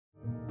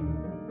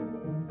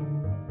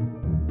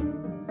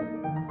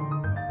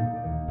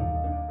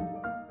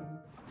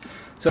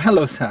So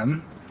hello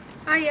Sam.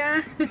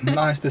 Hiya.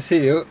 Nice to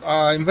see you.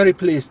 I'm very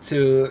pleased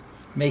to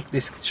make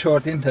this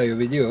short interview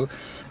with you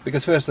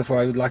because first of all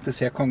I would like to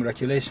say a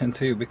congratulations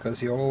to you because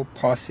you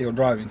passed your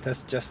driving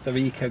test just a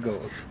week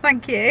ago.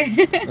 Thank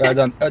you. Well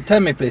done.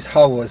 Tell me please,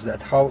 how was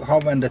that? How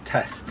went the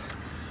test?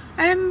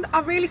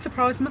 I really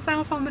surprised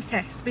myself on the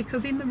test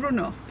because in the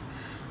run-up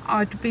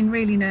I'd been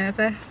really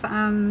nervous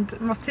and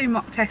my two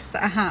mock tests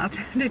that I had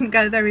didn't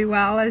go very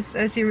well,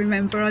 as you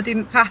remember. I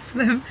didn't pass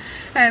them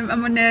and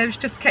my nerves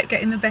just kept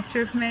getting the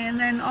better of me, and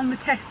then on the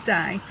test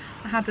day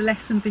I had a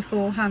lesson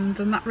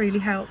beforehand and that really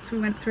helped. We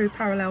went through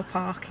parallel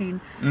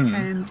parking,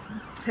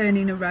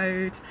 turning a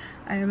road,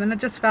 and I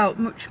just felt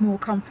much more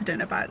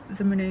confident about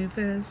the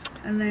manoeuvres.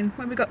 And then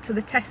when we got to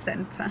the test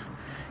centre,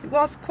 it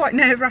was quite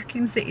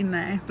nerve-wracking sitting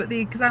there, but the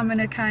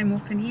examiner came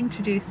up and he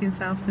introduced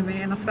himself to me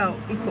and I felt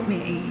he put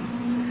me at ease.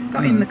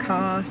 Got in the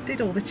car,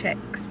 did all the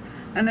checks,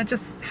 and I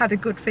just had a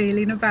good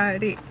feeling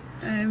about it,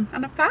 and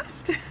I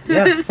passed.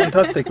 Yes,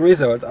 fantastic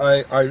result.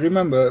 I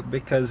remember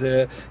because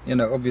you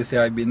know, obviously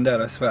I've been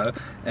there as well,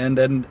 and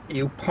then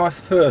you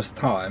passed first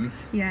time.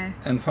 Yeah.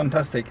 And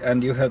fantastic.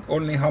 And you had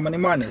only how many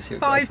minors you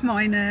got? 5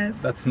 minors.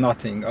 That's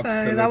nothing. So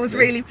Absolutely. I was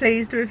really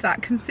pleased with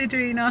that,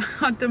 considering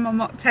I'd done my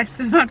mock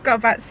test and I'd got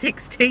about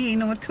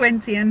 16 or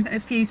 20 and a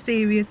few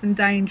serious and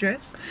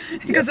dangerous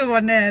because of my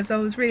nerves. I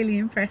was really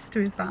impressed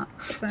with that.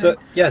 So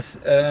yes,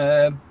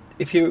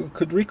 if you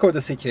could record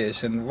the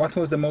situation, what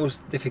was the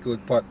most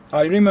difficult part?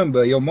 I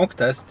remember your mock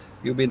test,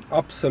 you've been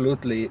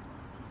absolutely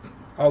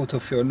out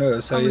of your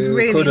nerves, so I was you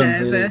really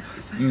couldn't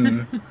nervous.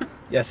 really.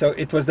 Yeah, so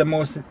it was the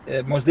most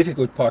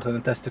difficult part of the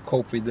test to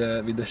cope with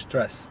the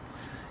stress.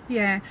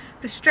 Yeah,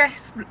 the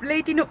stress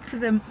leading up to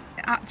the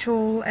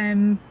actual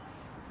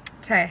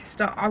test,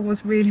 I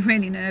was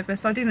really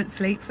nervous. I didn't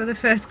sleep for the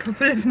first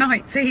couple of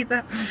nights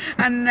either,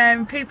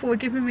 and people were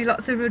giving me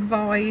lots of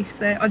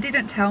advice. I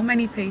didn't tell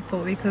many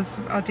people because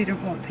I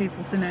didn't want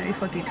people to know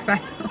if I did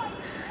fail.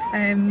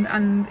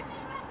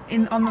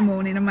 And on the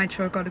morning I made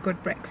sure I got a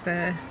good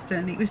breakfast,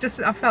 and it was just,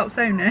 I felt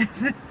so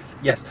nervous.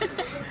 Yes,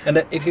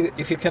 and if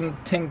you can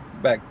think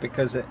back,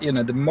 because you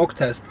know, the mock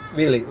test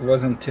really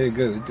wasn't too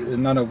good,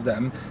 none of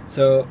them.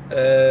 So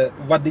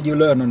what did you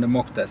learn on the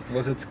mock test?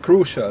 Was it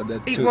crucial?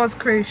 It was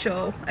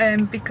crucial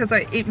because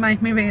it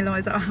made me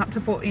realise that I had to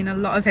put in a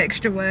lot of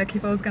extra work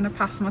if I was going to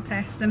pass my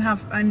test,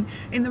 and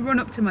in the run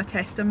up to my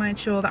test I made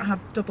sure that I had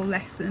double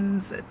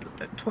lessons,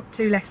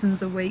 2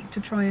 lessons a week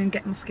to try and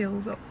get my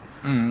skills up.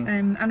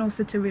 And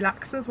also to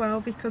relax as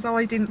well, because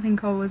I didn't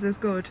think I was as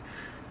good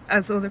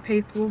as other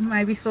people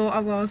maybe thought I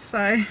was.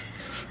 So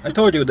I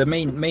told you the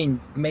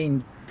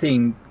main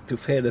thing to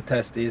fail the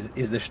test is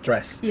the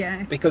stress.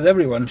 Yeah. Because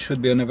everyone should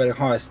be on a very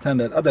high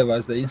standard,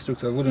 otherwise the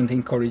instructor wouldn't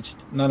encourage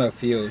none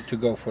of you to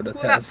go for the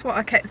test. That's what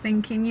I kept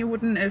thinking. You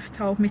wouldn't have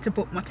told me to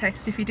book my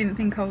test if you didn't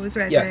think I was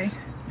ready. Yes,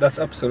 that's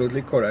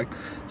absolutely correct.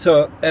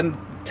 So, and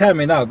tell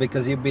me now,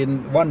 because you've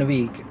been 1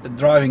 week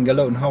driving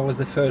alone, how was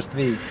the first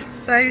week?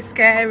 So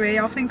scary.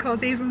 I think I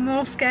was even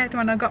more scared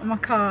when I got my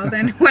car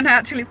than when I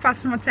actually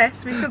passed my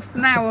test, because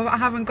now I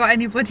haven't got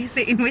anybody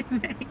sitting with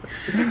me.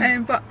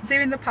 But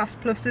doing the Pass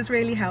Plus has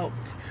really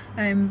helped.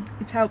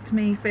 It's helped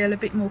me feel a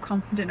bit more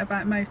confident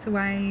about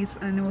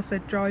motorways, and also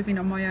driving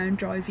on my own,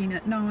 driving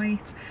at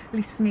night,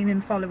 listening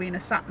and following a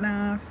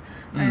sat-nav,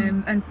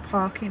 and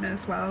parking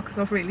as well, because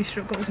I've really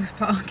struggled with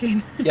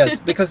parking. Yes,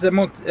 because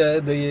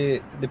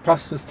the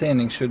Pass Plus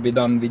training should be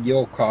done with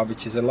your car,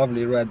 which is a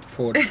lovely red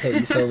Ford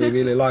K, so we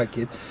really like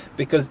it,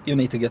 because you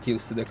need to get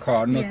used to the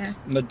car,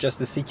 not just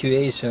the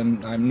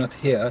situation. I'm not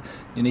here,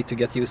 you need to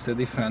get used to a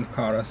different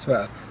car as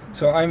well.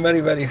 So I'm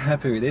very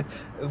happy with it.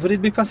 Would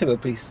it be possible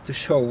please to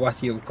show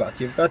what you've got?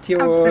 You've got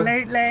your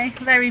Absolutely,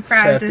 very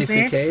proud of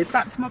certificate. it.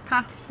 That's my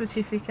Pass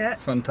certificate.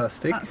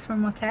 Fantastic. That's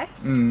from my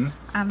test. And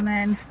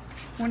then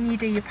when you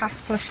do your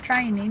Pass Plus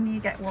training you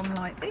get one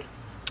like this.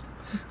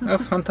 Oh,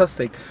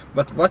 fantastic.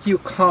 But what you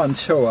can't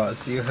show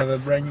us, you have a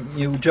brand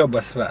new job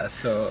as well,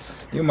 so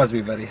you must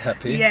be very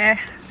happy. Yeah,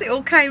 so it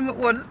all came at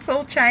once,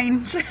 all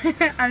changed.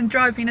 And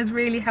driving has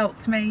really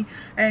helped me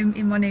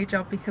in my new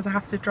job, because I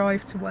have to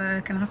drive to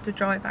work and I have to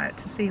drive out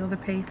to see other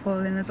people,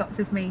 and there's lots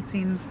of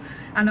meetings,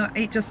 and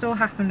it just all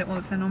happened at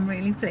once, and I'm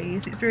really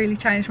pleased. It's really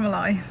changed my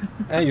life.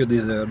 And you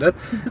deserve that.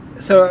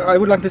 So I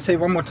would like to say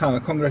one more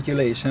time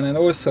congratulations, and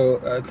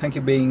also thank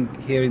you being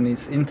here in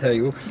this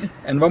interview.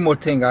 And one more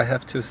thing I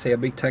have to say,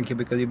 a big thank you,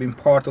 because you've been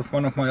part of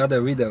one of my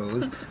other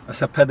videos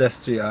as a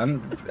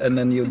pedestrian, and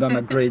then you've done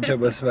a great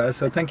job as well,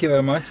 so thank you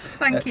very much.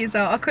 Thank you,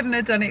 Zoe. I couldn't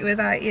have done it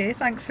without you.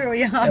 Thanks for all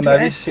your hard work.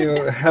 And I wish you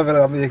have a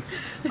lovely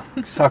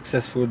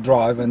successful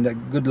drive,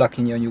 and good luck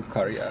in your new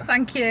career.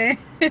 Thank you.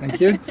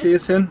 Thank you. See you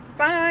soon.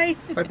 Bye.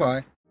 Bye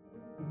bye.